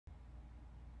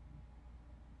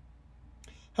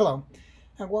Hello,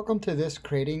 and welcome to this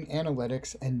Creating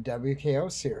Analytics and WKO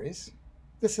series.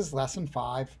 This is Lesson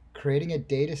 5, Creating a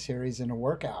Data Series in a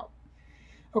Workout.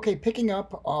 Okay, picking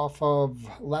up off of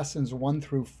Lessons 1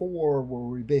 through 4, where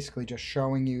we're basically just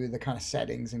showing you the kind of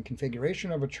settings and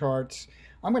configuration of a charts,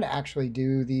 I'm going to actually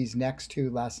do these next two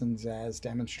lessons as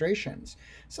demonstrations.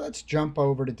 So let's jump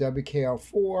over to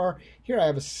WKO4. Here I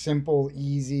have a simple,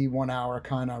 easy 1 hour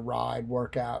kind of ride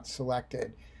workout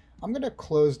selected. I'm going to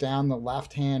close down the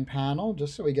left-hand panel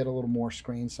just so we get a little more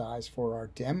screen size for our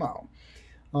demo.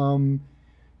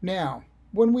 Now,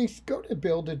 when we go to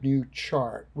build a new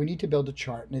chart, we need to build a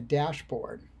chart in a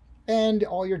dashboard. And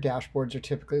all your dashboards are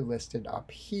typically listed up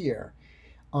here.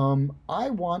 I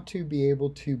want to be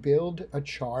able to build a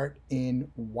chart in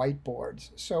whiteboards.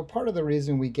 So part of the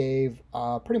reason we gave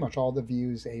pretty much all the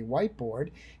views a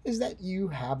whiteboard is that you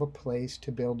have a place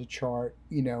to build a chart,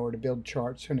 or to build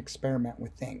charts and experiment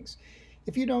with things.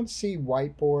 If you don't see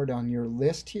whiteboard on your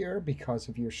list here because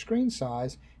of your screen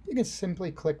size, you can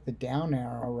simply click the down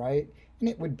arrow, right? And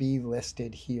it would be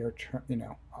listed here,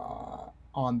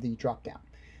 on the drop down.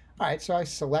 All right, so I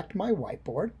select my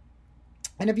whiteboard.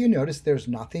 And if you notice there's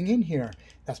nothing in here,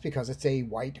 that's because it's a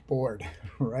whiteboard,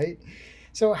 right?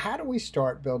 So how do we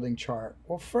start building chart?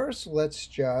 Well, first let's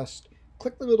just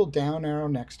click the little down arrow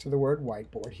next to the word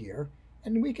whiteboard here,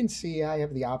 and we can see I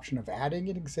have the option of adding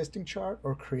an existing chart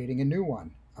or creating a new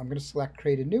one. I'm going to select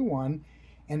create a new one,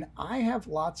 and I have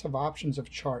lots of options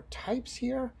of chart types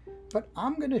here, but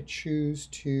I'm going to choose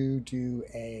to do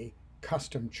a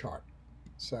custom chart.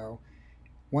 So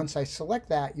once I select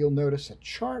that, you'll notice a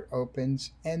chart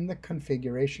opens in the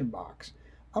configuration box.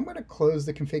 I'm going to close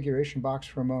the configuration box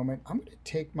for a moment. I'm going to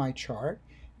take my chart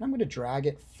and I'm going to drag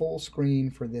it full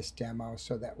screen for this demo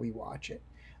so that we watch it.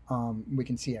 We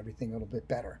can see everything a little bit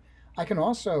better. I can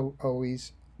also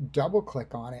always double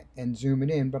click on it and zoom it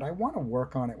in, but I want to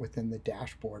work on it within the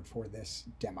dashboard for this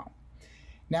demo.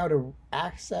 Now to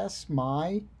access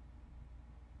my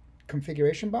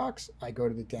configuration box, I go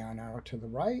to the down arrow to the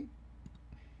right,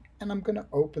 and I'm going to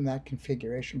open that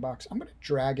configuration box. I'm going to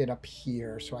drag it up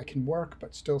here so I can work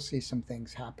but still see some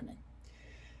things happening.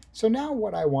 So now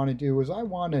what I want to do is I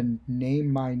want to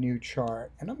name my new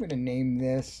chart, and I'm going to name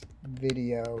this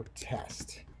video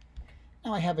test.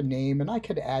 Now I have a name, and I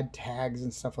could add tags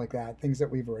and stuff like that, things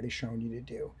that we've already shown you to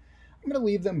do. I'm going to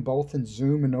leave them both in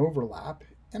zoom and overlap,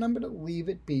 and I'm going to leave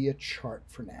it be a chart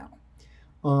for now.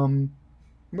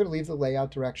 I'm going to leave the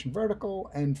layout direction vertical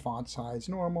and font size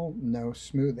normal, no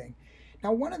smoothing.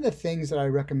 Now, one of the things that I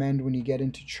recommend when you get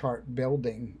into chart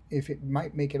building, if it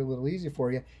might make it a little easy for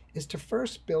you, is to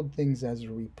first build things as a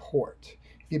report.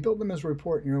 If you build them as a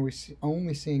report and you're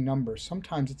only seeing numbers,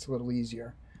 sometimes it's a little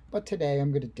easier. But today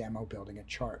I'm going to demo building a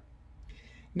chart.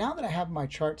 Now that I have my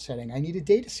chart setting, I need a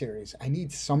data series. I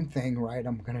need something, right?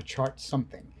 I'm going to chart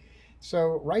something.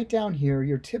 So right down here,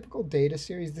 your typical data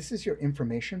series, this is your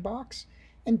information box.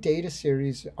 And data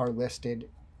series are listed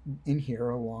in here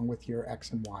along with your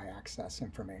X and Y axis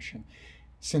information.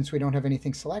 Since we don't have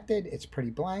anything selected, it's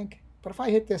pretty blank. But if I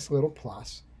hit this little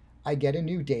plus, I get a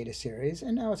new data series,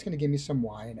 and now it's going to give me some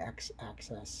Y and X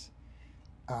axis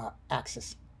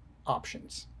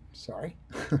options. Sorry.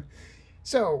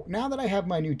 So now that I have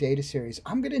my new data series,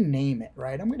 I'm going to name it,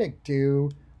 right? I'm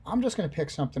just going to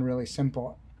pick something really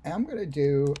simple. I'm going to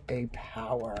do a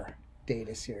power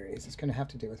data series. It's going to have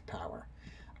to do with power.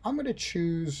 I'm going to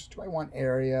choose, do I want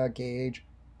area, gauge?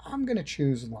 I'm going to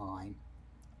choose line.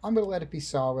 I'm going to let it be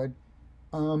solid.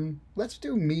 Let's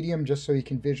do medium just so you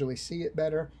can visually see it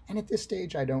better. And at this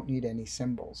stage, I don't need any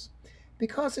symbols.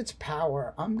 Because it's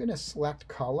power, I'm going to select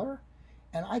color.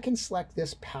 And I can select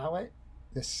this palette,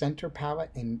 the center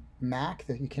palette in Mac,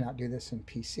 that you cannot do this in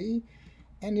PC.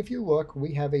 And if you look,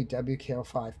 we have a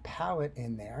WKO5 palette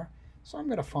in there. So I'm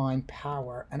going to find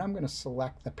power, and I'm going to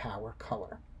select the power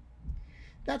color.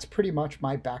 That's pretty much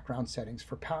my background settings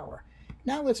for power.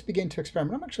 Now let's begin to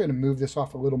experiment. I'm actually going to move this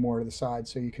off a little more to the side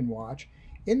so you can watch.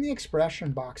 In the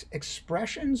expression box,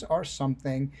 expressions are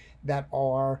something that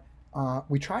are,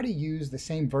 we try to use the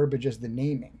same verbiage as the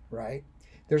naming, right?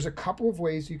 There's a couple of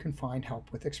ways you can find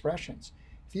help with expressions.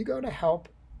 If you go to help,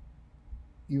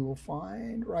 you will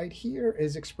find right here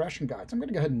is expression guides. I'm going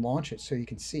to go ahead and launch it so you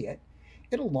can see it.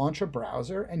 It'll launch a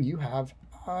browser, and you have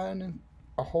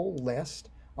a whole list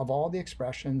of all the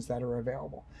expressions that are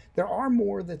available. There are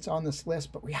more that's on this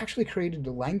list, but we actually created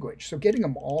a language. So getting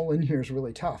them all in here is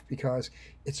really tough because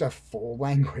it's a full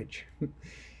language.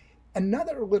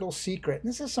 Another little secret, and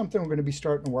this is something we're going to be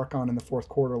starting to work on in the fourth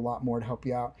quarter a lot more to help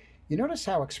you out. You notice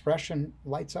how expression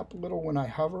lights up a little when I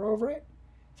hover over it?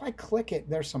 If I click it,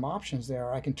 there's some options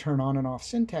there. I can turn on and off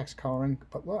syntax coloring,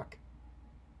 but look,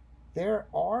 there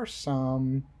are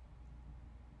some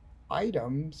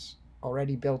items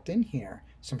already built in here,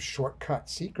 some shortcut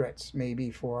secrets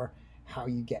maybe for how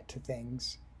you get to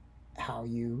things, how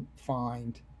you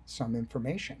find some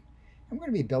information. I'm going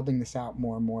to be building this out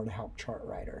more and more to help chart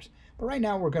writers. But right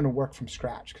now we're going to work from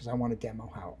scratch because I want to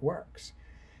demo how it works.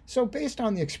 So based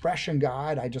on the expression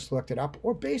guide, I just looked it up,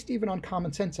 or based even on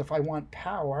common sense, if I want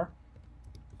power,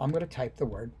 I'm going to type the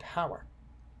word power.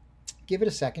 Give it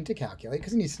a second to calculate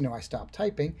because it needs to know I stopped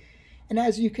typing. And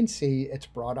as you can see, it's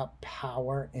brought up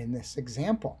power in this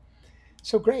example.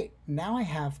 So great, now I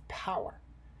have power,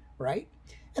 right?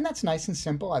 And that's nice and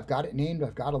simple. I've got it named,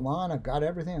 I've got a line, I've got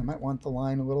everything. I might want the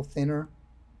line a little thinner,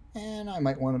 and I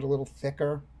might want it a little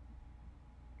thicker.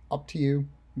 Up to you,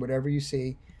 whatever you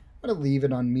see. I'm going to leave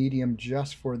it on medium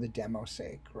just for the demo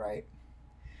sake, right?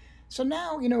 So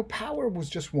now, you know, power was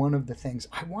just one of the things.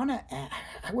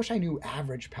 I wish I knew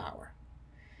average power.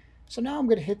 So now I'm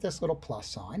going to hit this little plus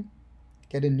sign,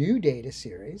 get a new data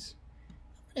series.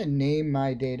 I'm going to name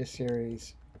my data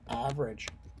series average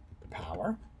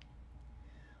power.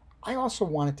 I also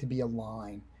want it to be a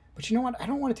line, but you know what? I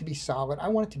don't want it to be solid. I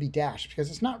want it to be dashed because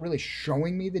it's not really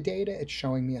showing me the data. It's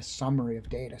showing me a summary of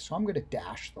data. So I'm going to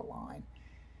dash the line.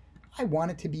 I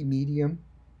want it to be medium,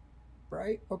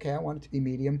 right? Okay, I want it to be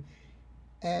medium.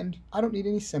 And I don't need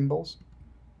any symbols.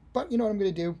 But you know what I'm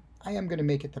going to do? I am going to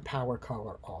make it the power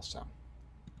color also.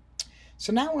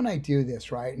 So now when I do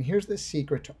this, right, and here's the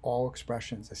secret to all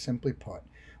expressions, I simply put,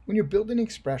 when you're building an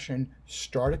expression,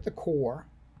 start at the core,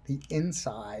 the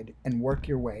inside, and work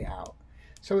your way out.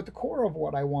 So at the core of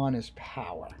what I want is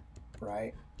power,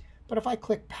 right? But if I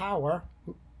click power,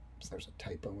 oops, there's a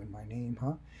typo in my name,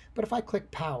 huh? But if I click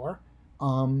power,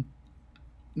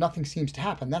 nothing seems to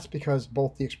happen. That's because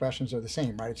both the expressions are the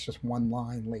same, right? It's just one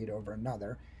line laid over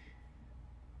another.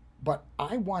 But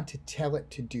I want to tell it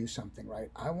to do something, right?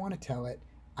 I want to tell it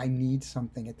I need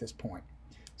something at this point.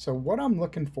 So what I'm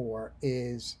looking for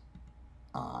is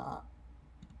I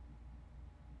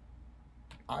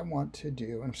want to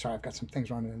do, and I'm sorry, I've got some things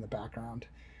running in the background.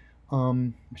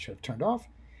 I should have turned off.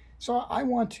 So I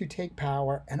want to take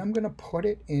power and I'm going to put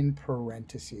it in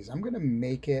parentheses. I'm going to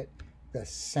make it the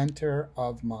center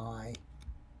of my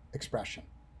expression.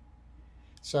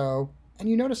 So, and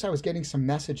you notice I was getting some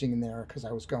messaging in there because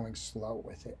I was going slow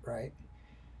with it, right?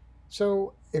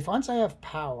 So if once I have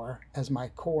power as my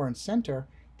core and center,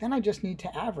 then I just need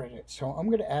to average it. So I'm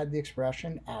going to add the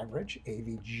expression average,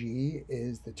 AVG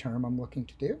is the term I'm looking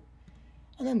to do,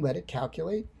 and then let it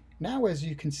calculate. Now, as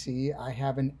you can see, I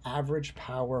have an average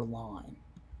power line.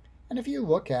 And if you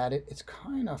look at it, it's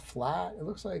kind of flat. It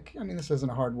looks like, I mean, this isn't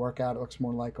a hard workout. It looks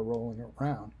more like a rolling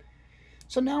around.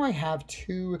 So now I have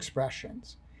two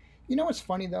expressions. You know what's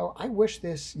funny though? I wish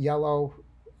this yellow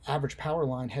average power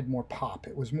line had more pop.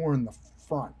 It was more in the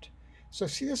front. So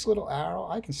see this little arrow?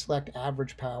 I can select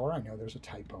average power. I know there's a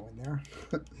typo in there.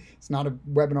 It's not a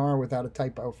webinar without a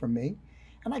typo from me.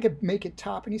 And I could make it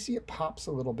top, and you see it pops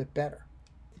a little bit better.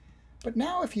 But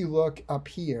now if you look up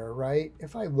here, right,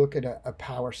 if I look at a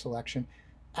power selection,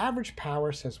 average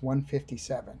power says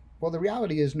 157. Well, the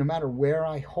reality is no matter where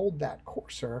I hold that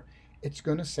cursor, it's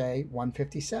going to say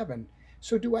 157.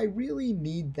 So do I really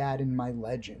need that in my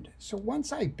legend? So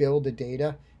once I build a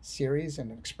data series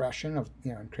and an expression of,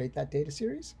 and create that data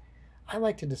series, I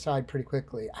like to decide pretty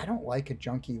quickly, I don't like a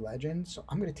junky legend, so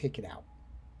I'm going to take it out.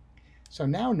 So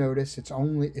now notice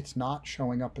it's not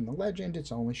showing up in the legend,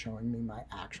 it's only showing me my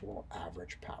actual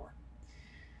average power.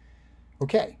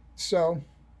 Okay, so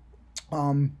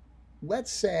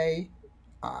let's say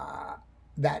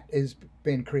that has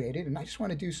been created and I just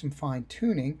want to do some fine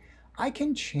tuning. I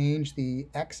can change the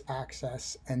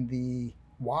x-axis and the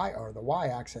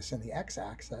y-axis and the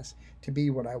x-axis to be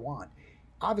what I want.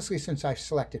 Obviously, since I've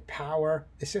selected power,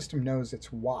 the system knows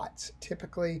it's watts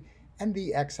typically, and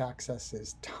the x-axis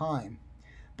is time.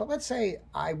 But let's say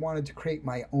I wanted to create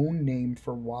my own name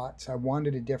for watts. I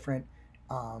wanted a different,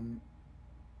 I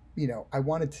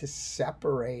wanted to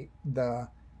separate the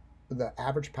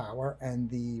average power and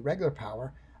the regular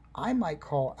power. I might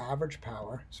call average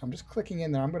power, so I'm just clicking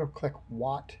in there. I'm going to click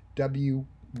watt W1.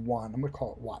 I'm going to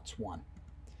call it watts 1.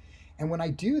 And when I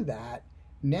do that,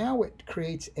 now it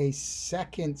creates a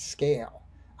second scale.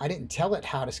 I didn't tell it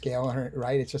how to scale,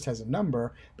 right? It just has a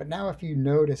number. But now if you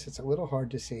notice, it's a little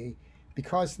hard to see.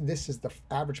 Because this is the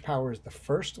average power is the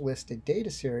first listed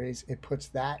data series, it puts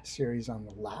that series on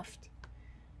the left,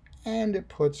 and it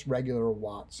puts regular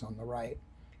watts on the right.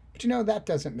 But that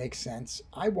doesn't make sense.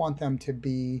 I want them to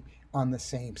be on the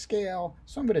same scale,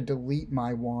 so I'm going to delete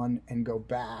my 1 and go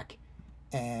back,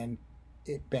 and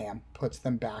it, bam, puts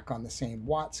them back on the same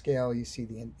watt scale. You see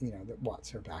the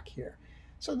watts are back here.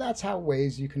 So that's how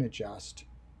ways you can adjust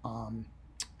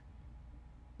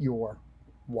your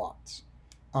watts.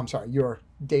 I'm sorry, your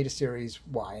data series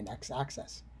Y and X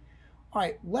axis. All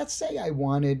right, let's say I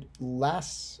wanted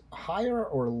higher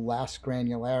or less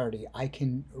granularity. I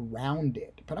can round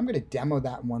it, but I'm going to demo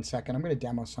that in 1 second. I'm going to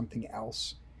demo something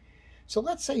else. So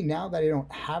let's say now that I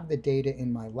don't have the data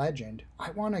in my legend, I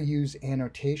want to use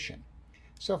annotation.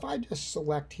 So if I just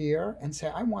select here and say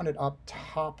I want it up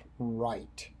top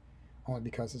right, only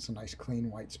because it's a nice clean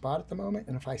white spot at the moment,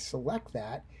 and if I select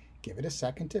that, give it a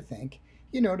second to think,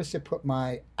 you notice it put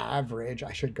my average,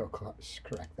 I should go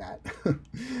correct that,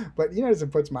 but you notice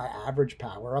it puts my average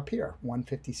power up here,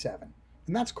 157.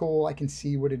 And that's cool, I can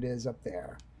see what it is up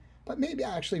there. But maybe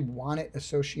I actually want it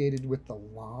associated with the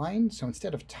line, so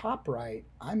instead of top right,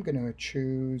 I'm going to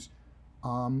choose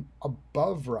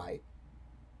above right.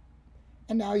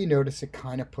 And now you notice it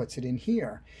kind of puts it in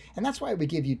here. And that's why we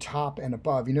give you top and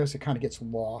above. You notice it kind of gets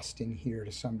lost in here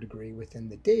to some degree within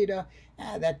the data.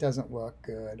 That doesn't look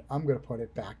good. I'm going to put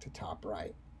it back to top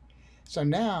right. So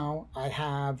now I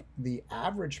have the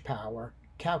average power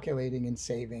calculating and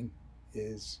saving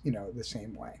is, the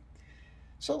same way.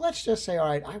 So let's just say, all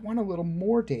right, I want a little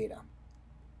more data.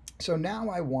 So now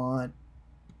I want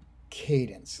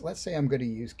cadence. Let's say I'm going to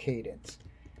use cadence.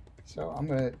 So I'm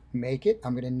going to make it,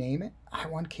 I'm going to name it. I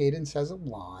want cadence as a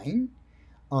line.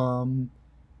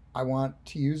 I want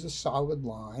to use a solid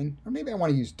line, or maybe I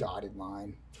want to use dotted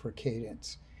line for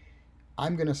cadence.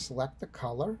 I'm going to select the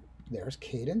color. There's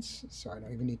cadence, so I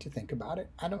don't even need to think about it.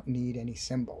 I don't need any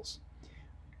symbols.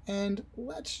 And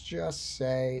let's just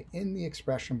say in the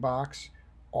expression box,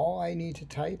 all I need to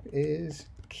type is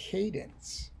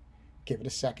cadence. Give it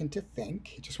a second to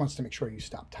think. It just wants to make sure you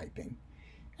stop typing.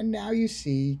 And now you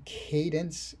see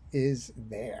cadence is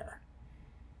there.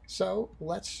 So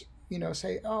let's,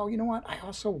 say, oh, you know what? I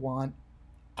also want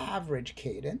average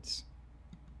cadence.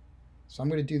 So I'm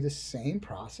going to do the same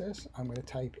process. I'm going to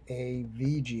type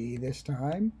AVG this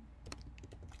time,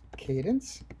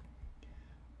 cadence.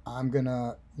 I'm going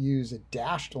to use a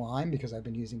dashed line because I've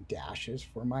been using dashes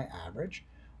for my average.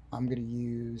 I'm going to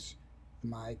use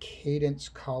my cadence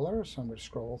color. So I'm going to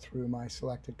scroll through my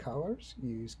selected colors,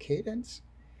 use cadence.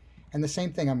 And the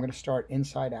same thing, I'm going to start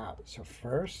inside out. So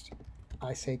first,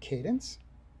 I say cadence.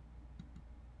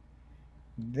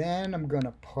 Then I'm going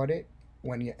to put it,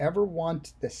 when you ever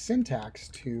want the syntax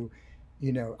to,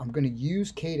 I'm going to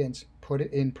use cadence, put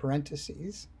it in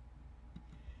parentheses.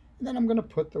 And then I'm going to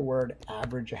put the word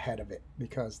average ahead of it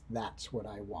because that's what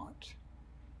I want.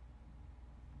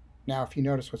 Now, if you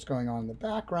notice what's going on in the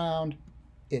background,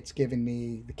 it's giving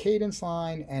me the cadence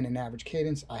line and an average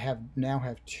cadence. I now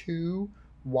have two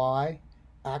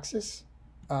y-axis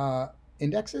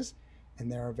indexes,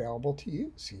 and they're available to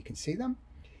you, so you can see them.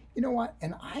 You know what?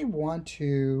 And I want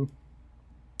to,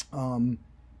 I'm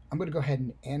going to go ahead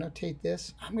and annotate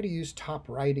this. I'm going to use top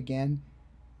right again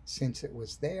since it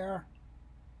was there,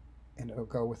 and it'll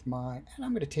go with and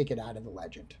I'm going to take it out of the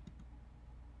legend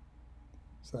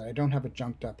so that I don't have a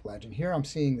junked up legend. Here I'm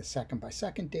seeing the second by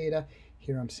second data.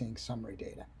 Here I'm seeing summary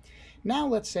data. Now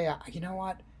let's say, you know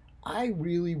what? I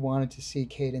really wanted to see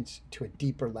cadence to a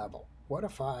deeper level. What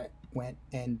if I went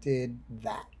and did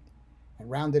that and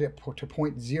rounded it to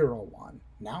 0.01?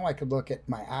 Now I could look at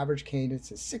my average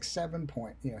cadence as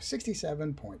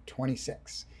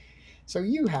 67.26. So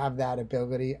you have that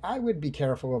ability. I would be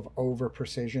careful of over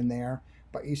precision there,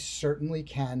 but you certainly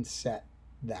can set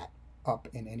that up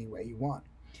in any way you want.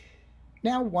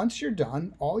 Now, once you're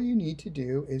done, all you need to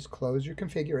do is close your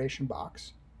configuration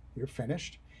box. You're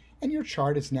finished. And your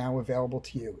chart is now available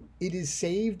to you. It is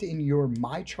saved in your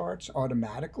My Charts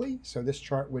automatically, so this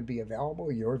chart would be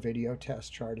available. Your video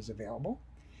test chart is available.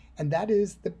 And that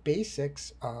is the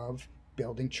basics of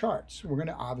building charts. We're going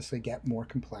to obviously get more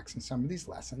complex in some of these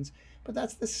lessons, but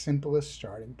that's the simplest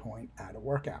starting point at a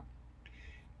workout.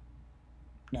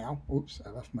 Now, oops, I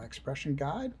left my expression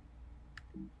guide.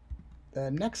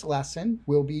 The next lesson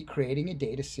will be creating a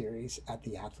data series at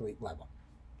the athlete level.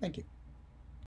 Thank you.